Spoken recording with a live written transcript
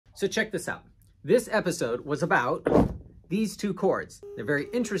So check this out. This episode was about these two cords. They're very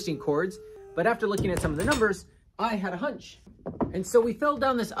interesting cords, but after looking at some of the numbers, I had a hunch. And so we fell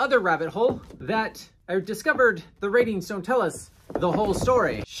down this other rabbit hole that I discovered the ratings don't tell us the whole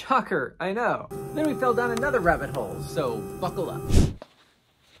story. Shocker, I know. Then we fell down another rabbit hole, so buckle up.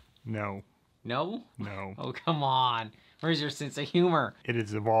 No. No? No. Oh, come on. Where's your sense of humor? It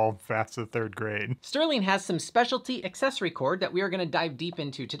has evolved past the 3rd grade. Sterling has some specialty accessory cord that we are going to dive deep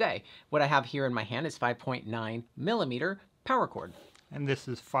into today. What I have here in my hand is 5.9 millimeter PowerCord. And this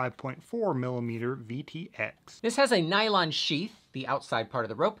is 5.4 millimeter VTX. This has a nylon sheath, the outside part of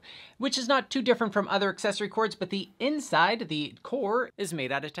the rope, which is not too different from other accessory cords, but the inside, the core, is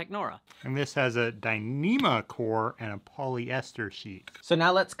made out of Technora. And this has a Dyneema core and a polyester sheet. So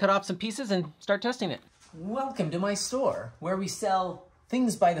now let's cut off some pieces and start testing it. Welcome to my store, where we sell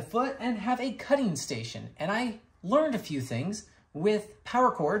things by the foot and have a cutting station. And I learned a few things with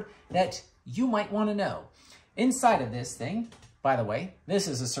PowerCord that you might want to know. Inside of this thing, by the way, this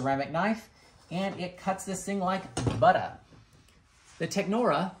is a ceramic knife, and it cuts this thing like butter. The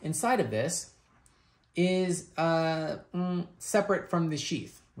Technora inside of this is separate from the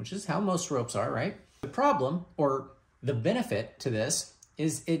sheath, which is how most ropes are, right? The problem, or the benefit to this,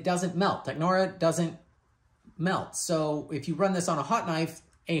 is it doesn't melt. Technora doesn't melt. So if you run this on a hot knife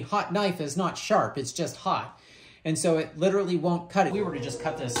is not sharp, it's just hot. And so it literally won't cut it. If we were to just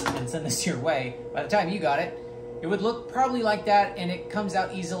cut this and send this your way, by the time you got it, it would look probably like that, and it comes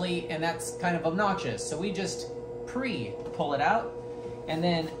out easily, and that's kind of obnoxious. So we just pull it out, and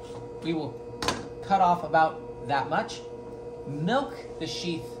then we will cut off about that much, milk the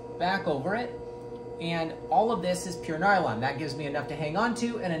sheath back over it, and all of this is pure nylon. That gives me enough to hang on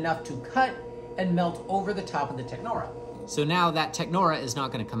to and enough to cut and melt over the top of the Technora. So now that Technora is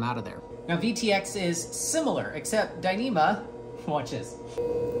not going to come out of there. Now VTX is similar, except Dyneema, watch this.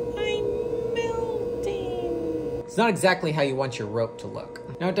 I'm melting. It's not exactly how you want your rope to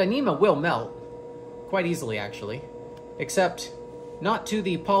look. Now Dyneema will melt, quite easily actually, except not to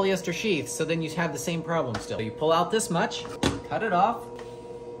the polyester sheath, so then you have the same problem still. So you pull out this much, cut it off,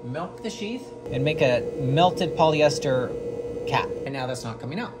 milk the sheath, and make a melted polyester cap. And now that's not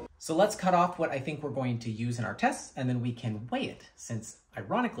coming out. So let's cut off what I think we're going to use in our tests, and then we can weigh it, since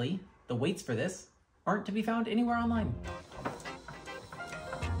ironically, the weights for this aren't to be found anywhere online.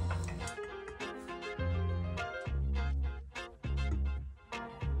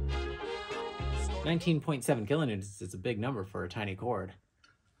 $19.7 kilonewtons is a big number for a tiny cord.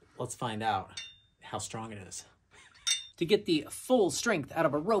 Let's find out how strong it is. To get the full strength out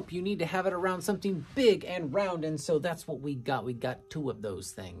of a rope, you need to have it around something big and round, and so that's what we got. We got 2 of those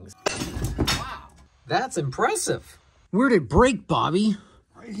things. Wow, that's impressive. Where'd it break, Bobby?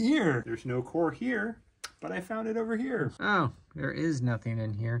 Right here. There's no core here, but I found it over here. Oh, there is nothing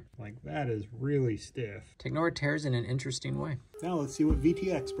in here. Like, that is really stiff. Technora tears in an interesting way. Now let's see what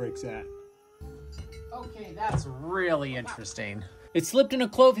VTX breaks at. Okay, that's really interesting. It slipped in a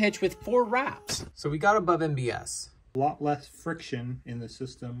clove hitch with 4 wraps. So we got above MBS. A lot less friction in the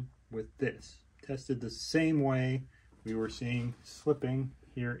system with this. Tested the same way we were seeing slipping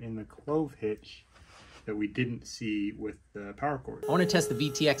here in the clove hitch that we didn't see with the PowerCord. I want to test the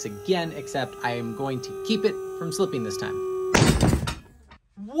VTX again, except I am going to keep it from slipping this time.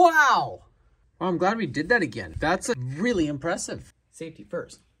 Wow! Well, I'm glad we did that again. That's really impressive. Safety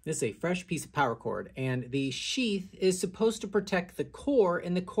first. This is a fresh piece of PowerCord, and the sheath is supposed to protect the core,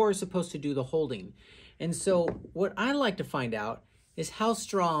 and the core is supposed to do the holding. And so what I like to find out is how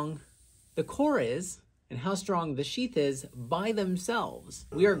strong the core is and how strong the sheath is by themselves.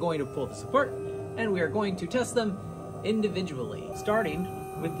 We are going to pull this apart, and we are going to test them individually, starting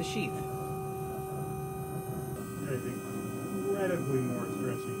with the sheath. Incredibly more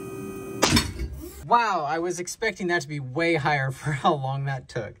stretchy. Wow, I was expecting that to be way higher for how long that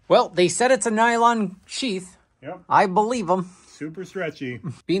took. Well, they said it's a nylon sheath. Yep. I believe them. Super stretchy.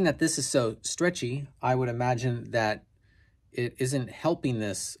 Being that this is so stretchy, I would imagine that it isn't helping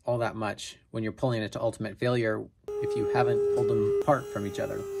this all that much when you're pulling it to ultimate failure if you haven't pulled them apart from each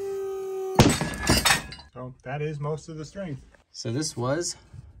other. So that is most of the strength. So this was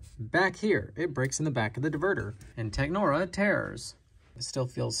back here. It breaks in the back of the diverter, and Technora tears. It still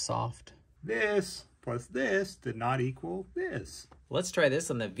feels soft. This plus this did not equal this. Let's try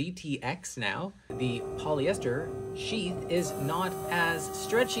this on the VTX now. The polyester sheath is not as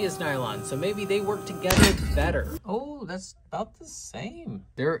stretchy as nylon, so maybe they work together better. Oh, that's about the same.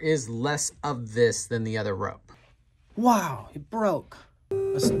 There is less of this than the other rope. Wow, it broke.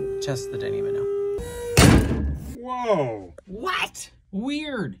 Let's test the Dyneema now. Whoa. What?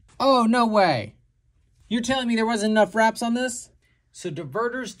 Weird. Oh, no way. You're telling me there wasn't enough wraps on this? So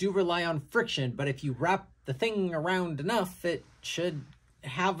diverters do rely on friction, but if you wrap the thing around enough, it should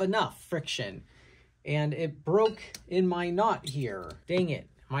have enough friction. And it broke in my knot here. Dang it.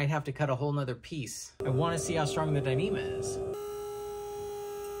 Might have to cut a whole nother piece. I want to see how strong the Dyneema is.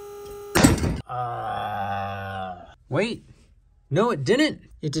 Wait. No, it didn't.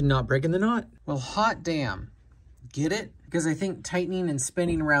 It did not break in the knot. Well, hot damn. Get it? Because I think tightening and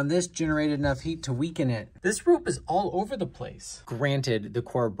spinning around this generated enough heat to weaken it. This rope is all over the place. Granted, the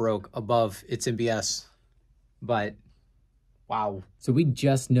core broke above its MBS, but wow. So we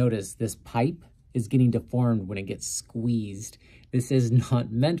just noticed this pipe is getting deformed when it gets squeezed. This is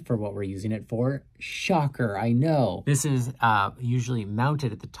not meant for what we're using it for. Shocker, I know. This is usually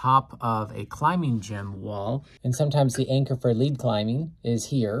mounted at the top of a climbing gym wall, and sometimes the anchor for lead climbing is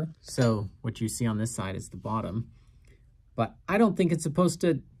here. So what you see on this side is the bottom. But I don't think it's supposed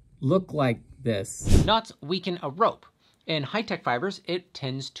to look like this. Knots weaken a rope. In high-tech fibers, it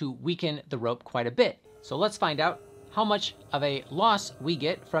tends to weaken the rope quite a bit. So let's find out how much of a loss we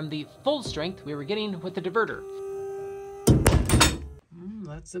get from the full strength we were getting with the diverter.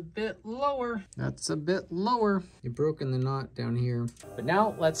 That's a bit lower. That's a bit lower. You've broken the knot down here. But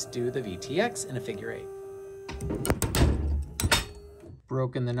now let's do the VTX in a figure 8.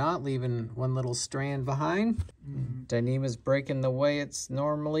 Broken the knot, leaving one little strand behind. Dyneema's breaking the way it's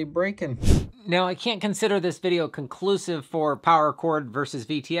normally breaking. Now, I can't consider this video conclusive for PowerCord versus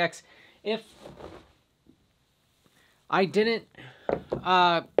VTX if I didn't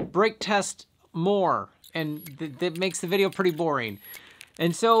brake test more, and that makes the video pretty boring.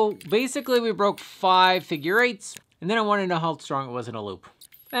 And so basically we broke 5 figure 8s, and then I wanted to know how strong it was in a loop.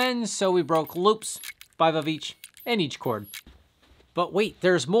 And so we broke loops, 5 of each, in each cord. But wait,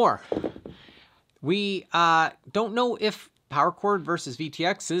 there's more. We don't know if PowerCord versus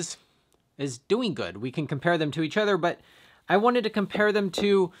VTX is doing good. We can compare them to each other, but I wanted to compare them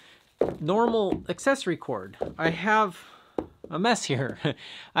to normal accessory cord. I have a mess here.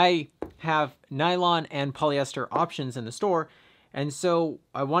 I have nylon and polyester options in the store, and so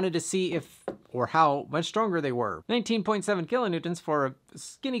I wanted to see if or how much stronger they were. 19.7 kilonewtons for a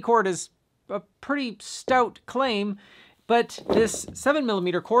skinny cord is a pretty stout claim, but this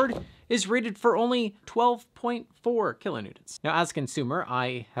 7mm cord is rated for only 12.4 kilonewtons. Now, as a consumer,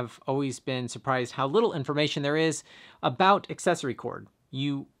 I have always been surprised how little information there is about accessory cord.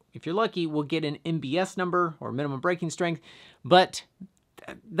 You, if you're lucky, will get an MBS number or minimum breaking strength, but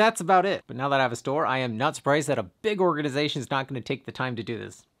that's about it. But now that I have a store, I am not surprised that a big organization is not going to take the time to do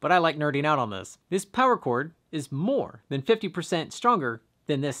this. But I like nerding out on this. This PowerCord is more than 50% stronger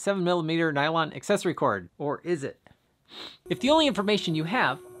than this 7mm nylon accessory cord. Or is it? If the only information you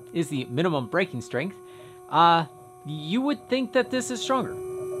have is the minimum breaking strength, you would think that this is stronger.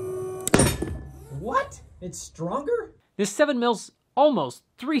 What? It's stronger? This 7mm almost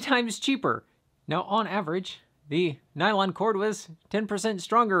 3 times cheaper. Now, on average, the nylon cord was 10%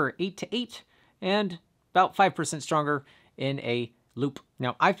 stronger, 8 to 8, and about 5% stronger in a loop.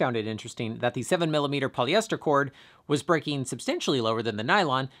 Now, I found it interesting that the 7mm polyester cord was breaking substantially lower than the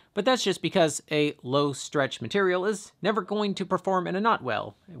nylon, but that's just because a low stretch material is never going to perform in a knot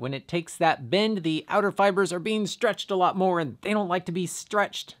well. When it takes that bend, the outer fibers are being stretched a lot more, and they don't like to be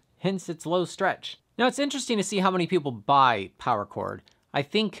stretched, hence its low stretch. Now, it's interesting to see how many people buy PowerCord. I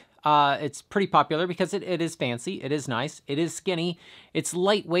think it's pretty popular because it is fancy, it is nice, it is skinny, it's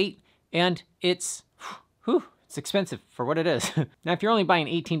lightweight, and it's expensive for what it is. Now, if you're only buying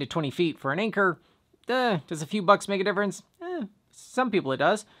 18 to 20 feet for an anchor, does a few bucks make a difference? Some people it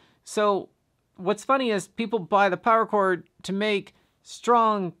does. So what's funny is people buy the PowerCord to make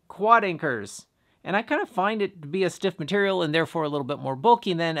strong quad anchors. And I kind of find it to be a stiff material and therefore a little bit more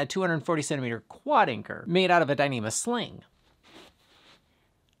bulky than a 240 centimeter quad anchor made out of a Dyneema sling.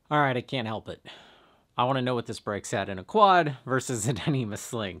 All right, I can't help it. I want to know what this breaks at in a quad versus a Dyneema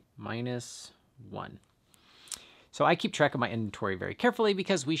sling. -1. So I keep track of my inventory very carefully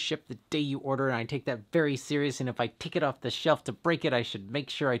because we ship the day you order, and I take that very serious, and if I take it off the shelf to break it, I should make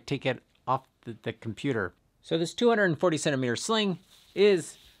sure I take it off the computer. So this 240 centimeter sling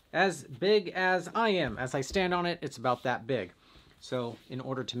is as big as I am. As I stand on it, it's about that big. So in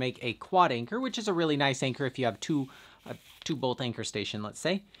order to make a quad anchor, which is a really nice anchor if you have a 2-bolt anchor station, let's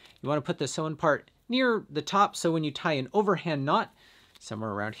say, you want to put the sewn part near the top, so when you tie an overhand knot,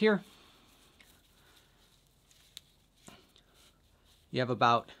 somewhere around here, you have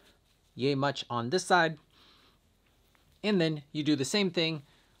about yay much on this side, and then you do the same thing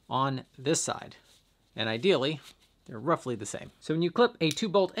on this side. And ideally, they're roughly the same. So when you clip a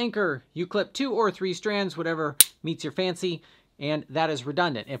 2-bolt anchor, you clip 2 or 3 strands, whatever meets your fancy, and that is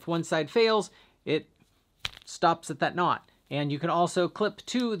redundant. If one side fails, it stops at that knot. And you can also clip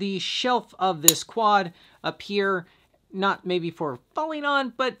to the shelf of this quad up here, not maybe for falling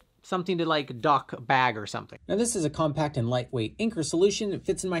on, but something to like dock a bag or something. Now this is a compact and lightweight anchor solution. It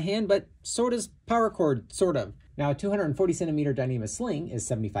fits in my hand, but so does PowerCord, sort of. Now a 240 centimeter Dyneema sling is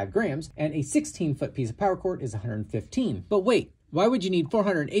 75 grams, and a 16-foot piece of PowerCord is 115. But wait, why would you need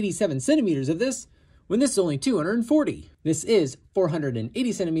 487 centimeters of this when this is only 240? This is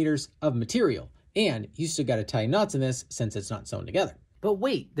 480 centimeters of material, and you still gotta tie knots in this since it's not sewn together. But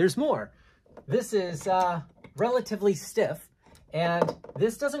wait, there's more. This is relatively stiff, and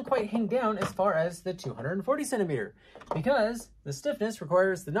this doesn't quite hang down as far as the 240 centimeter because the stiffness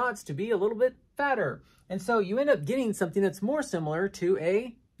requires the knots to be a little bit fatter. And so you end up getting something that's more similar to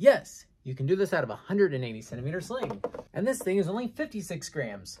a, yes, you can do this out of a 180 centimeter sling. And this thing is only 56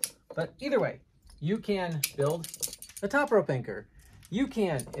 grams. But either way, you can build a top rope anchor. You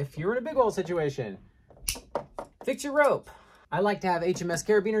can, if you're in a big hole situation, fix your rope. I like to have HMS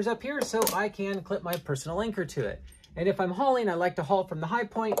carabiners up here so I can clip my personal anchor to it. And if I'm hauling, I like to haul from the high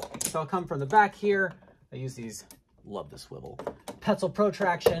point. So I'll come from the back here. I use these, love the swivel, Petzl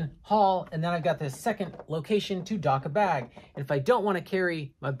protraction, haul, and then I've got this second location to dock a bag. And if I don't want to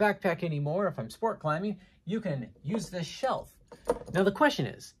carry my backpack anymore, if I'm sport climbing, you can use this shelf. Now the question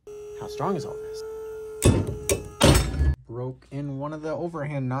is, how strong is all this? Broke in one of the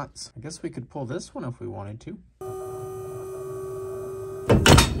overhand knots. I guess we could pull this one if we wanted to.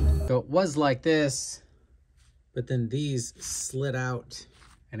 So it was like this, but then these slid out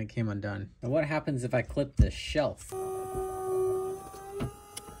and it came undone. Now what happens if I clip this shelf?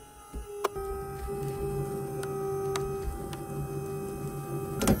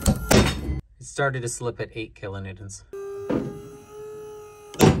 It started to slip at 8 kilonewtons.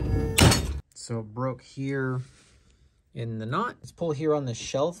 So it broke here in the knot. Let's pull here on the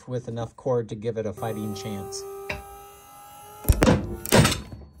shelf with enough cord to give it a fighting chance.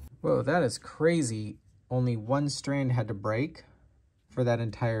 Whoa, that is crazy. Only one strand had to break for that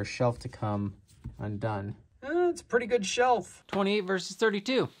entire shelf to come undone. It's a pretty good shelf. 28 versus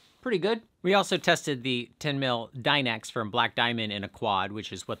 32, pretty good. We also tested the 10 mil Dynex from Black Diamond in a quad,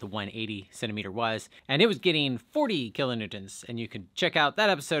 which is what the 180 centimeter was, and it was getting 40 kilonewtons, and you can check out that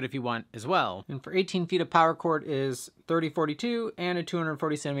episode if you want as well. And for 18 feet of PowerCord is $30.42, and a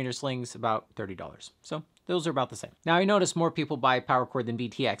 240 centimeter sling's about $30. So those are about the same. Now I notice more people buy PowerCord than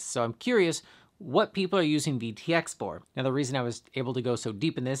VTX, so I'm curious what people are using VTX for. Now the reason I was able to go so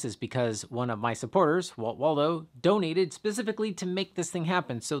deep in this is because one of my supporters, Walt Waldow, donated specifically to make this thing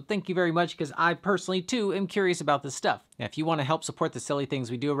happen. So thank you very much, because I personally too am curious about this stuff. Now if you want to help support the silly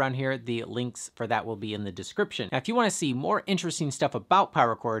things we do around here, the links for that will be in the description. Now if you want to see more interesting stuff about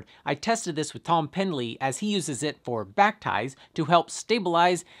PowerCord, I tested this with Tom Pendley as he uses it for back ties to help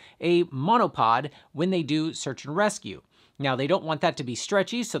stabilize a monopod when they do search and rescue. Now, they don't want that to be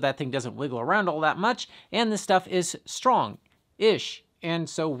stretchy, so that thing doesn't wiggle around all that much, and this stuff is strong-ish, and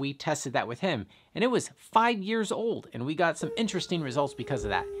so we tested that with him. And it was 5 years old, and we got some interesting results because of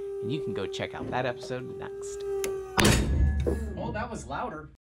that. And you can go check out that episode next. Oh, that was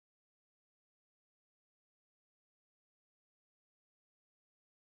louder.